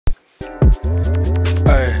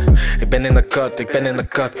Ik ben in de cut, ik ben in de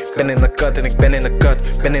cut, ben in de cut en ik ben in de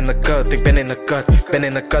cut, ben in de cut, ik ben in de cut, ben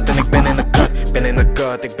in de cut en ik ben in de cut, ben in de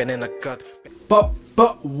cut, ik ben in de cut. But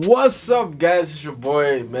what's up guys, it's your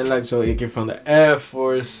boy Manlikezo, aka from the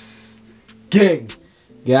AirforceGang.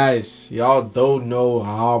 Guys, y'all don't know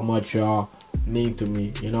how much y'all mean to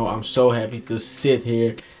me. You know, I'm so happy to sit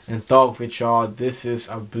here and talk with y'all. This is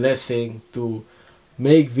a blessing to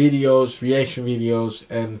make videos, reaction videos,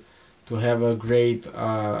 and to have a great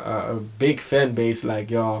a big fan base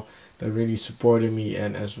like y'all that really supported me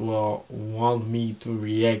and as well want me to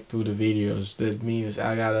react to the videos. That means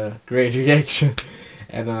I got a great reaction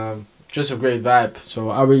and just a great vibe, so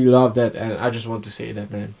I really love that, and I just want to say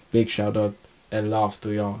that, man. Big shout out and love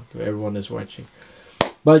to y'all, to everyone that's watching.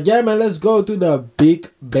 But yeah, man, let's go to the Big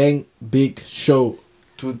Bang Big Show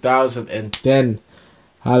 2010.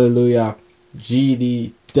 Hallelujah.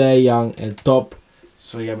 GD, Taeyang and Top.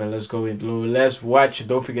 So yeah, man, let's go into it. Let's watch.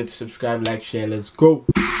 Don't forget to subscribe, like, share. Let's go.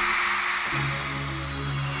 Go.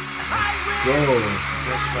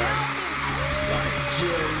 That's right.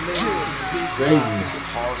 Crazy.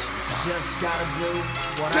 Just gotta do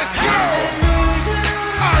what Let's go.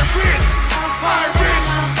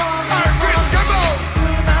 Jarvis, come on.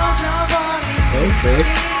 Okay.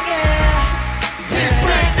 Big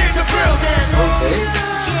Bang in the building. Okay.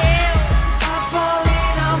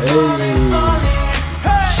 Hey.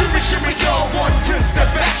 Shimmy, yo, one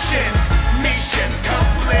two-step action. Mission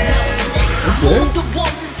complete. Okay.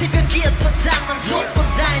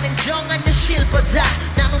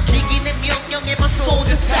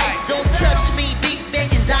 Don't touch me, Big Bang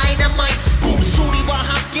is dynamite. Boom,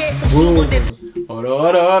 Hold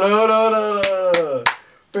on.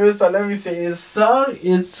 First let me say, the song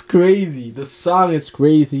is crazy. The song is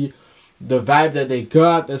crazy. The vibe that they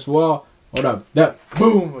got as well. Hold up. That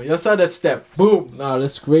boom. You saw that step. Boom. Now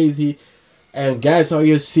that's crazy. And guys, are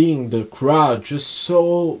you seeing the crowd? Just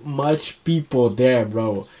so much people there,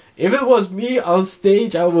 bro. If it was me on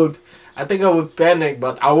stage, I think I would panic,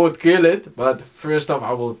 but I would kill it. But first off,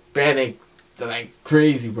 I would panic like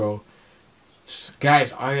crazy, bro.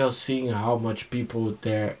 Guys, are you seeing how much people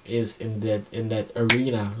there is in that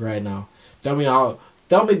arena right now? Tell me down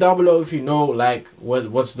below if you know like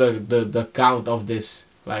what's the count of this,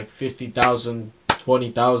 like 50,000,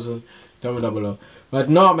 20,000. Tell me down below. But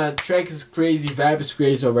no, man, track is crazy, vibe is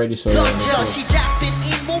crazy already. So yeah, don't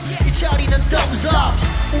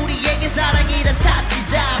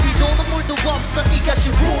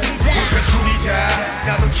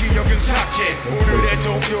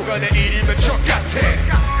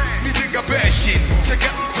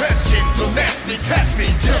ask me, test me,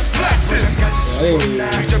 just blast it.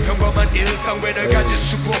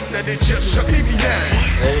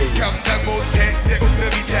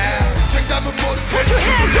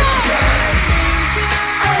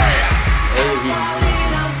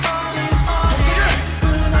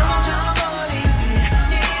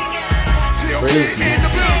 crazy.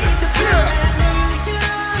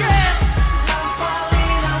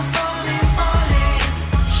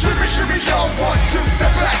 Shimmy, yo, one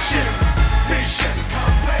two-step action. Mission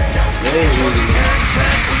complete.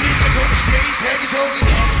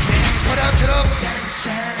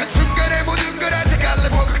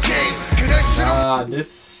 This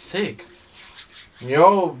is sick.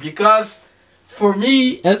 Yo, because for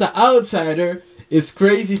me as an outsider, it's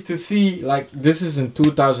crazy to see like this is in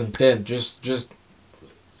 2010. Just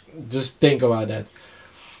think about that.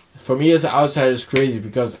 For me as an outsider, it's crazy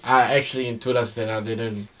because I actually in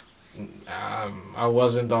 2010 I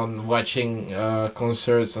wasn't on watching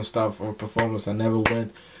concerts and stuff or performance. I never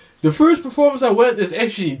went. The first performance I went is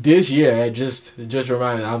actually this year. I just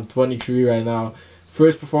reminded. I'm 23 right now.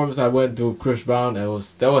 First performance I went to Chris Brown. That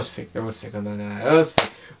was sick. That was sick.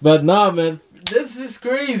 But nah, man, this is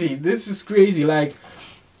crazy. This is crazy. Like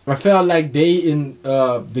I felt like they in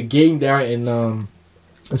the game there in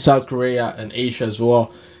South Korea and Asia as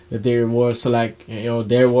well. That they was like, you know,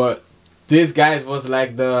 these guys was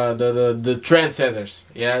like the trendsetters.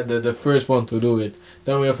 Yeah, the first one to do it.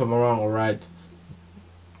 Tell me if I'm wrong or right.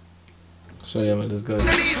 So yeah, man, let's go. Bro,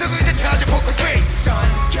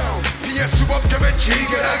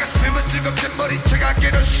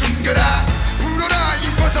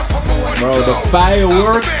 the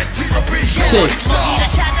fireworks, sick.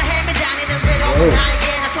 Oh.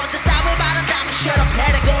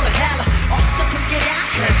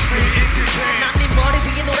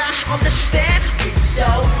 Understand? It's so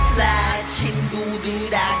fly.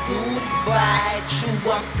 친구들아 goodbye.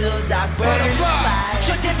 추억들 다 butterfly.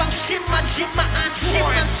 절대 방심하지 마.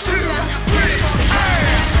 안심한 순간.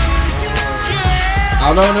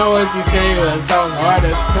 I don't know what you say, but it sounds hard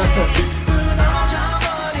as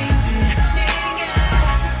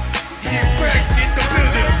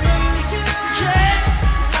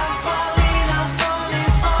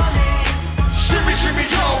Shimmy, shimmy,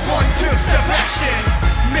 yo, 1-2 step action.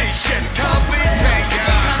 Mission complete.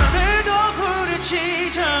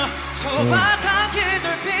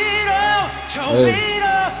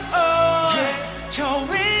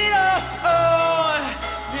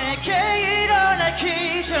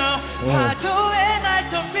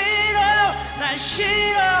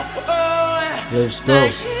 Let's go. Yeah.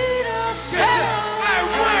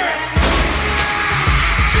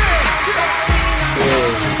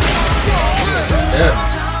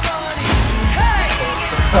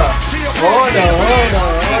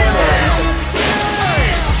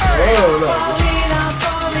 Hold on.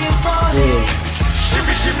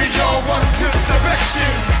 Shimmy, shimmy, yo, 1-2 step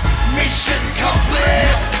action. Mission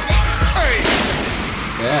complete.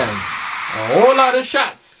 Damn. A whole lot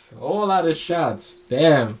of shots.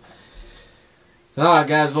 Damn. Alright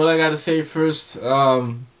guys, what I gotta say first,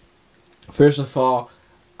 first of all,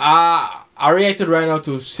 I reacted right now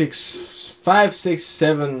to 5, 6,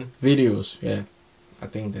 7 videos. Yeah, I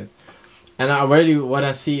think that. And already what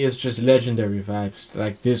I see is just legendary vibes.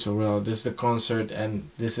 Like this real, this is the concert and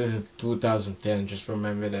this is 2010. Just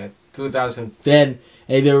remember that. 2010,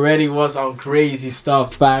 it already was on crazy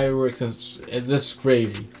stuff, fireworks, and this is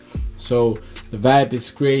crazy. So the vibe is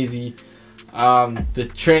crazy. The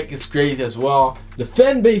track is crazy as well. The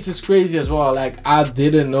fan base is crazy as well. Like I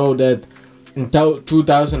didn't know that in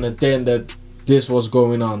 2010 that this was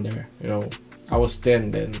going on there. You know, I was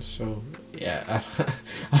 10 then, so yeah,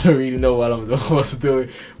 I don't really know what I was doing.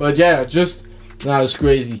 But yeah, just now it's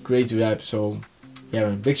crazy vibe. So yeah,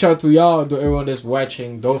 man, big shout out to y'all, to everyone that's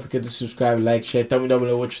watching. Don't forget to subscribe, like, share. Tell me down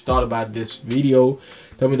below what you thought about this video.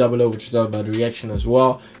 Tell me down below what you thought about the reaction as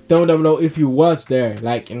well. Tell me down below if you was there,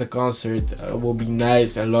 like in the concert. It will be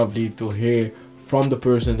nice and lovely to hear from the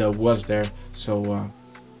person that was there. So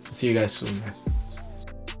see you guys soon, man.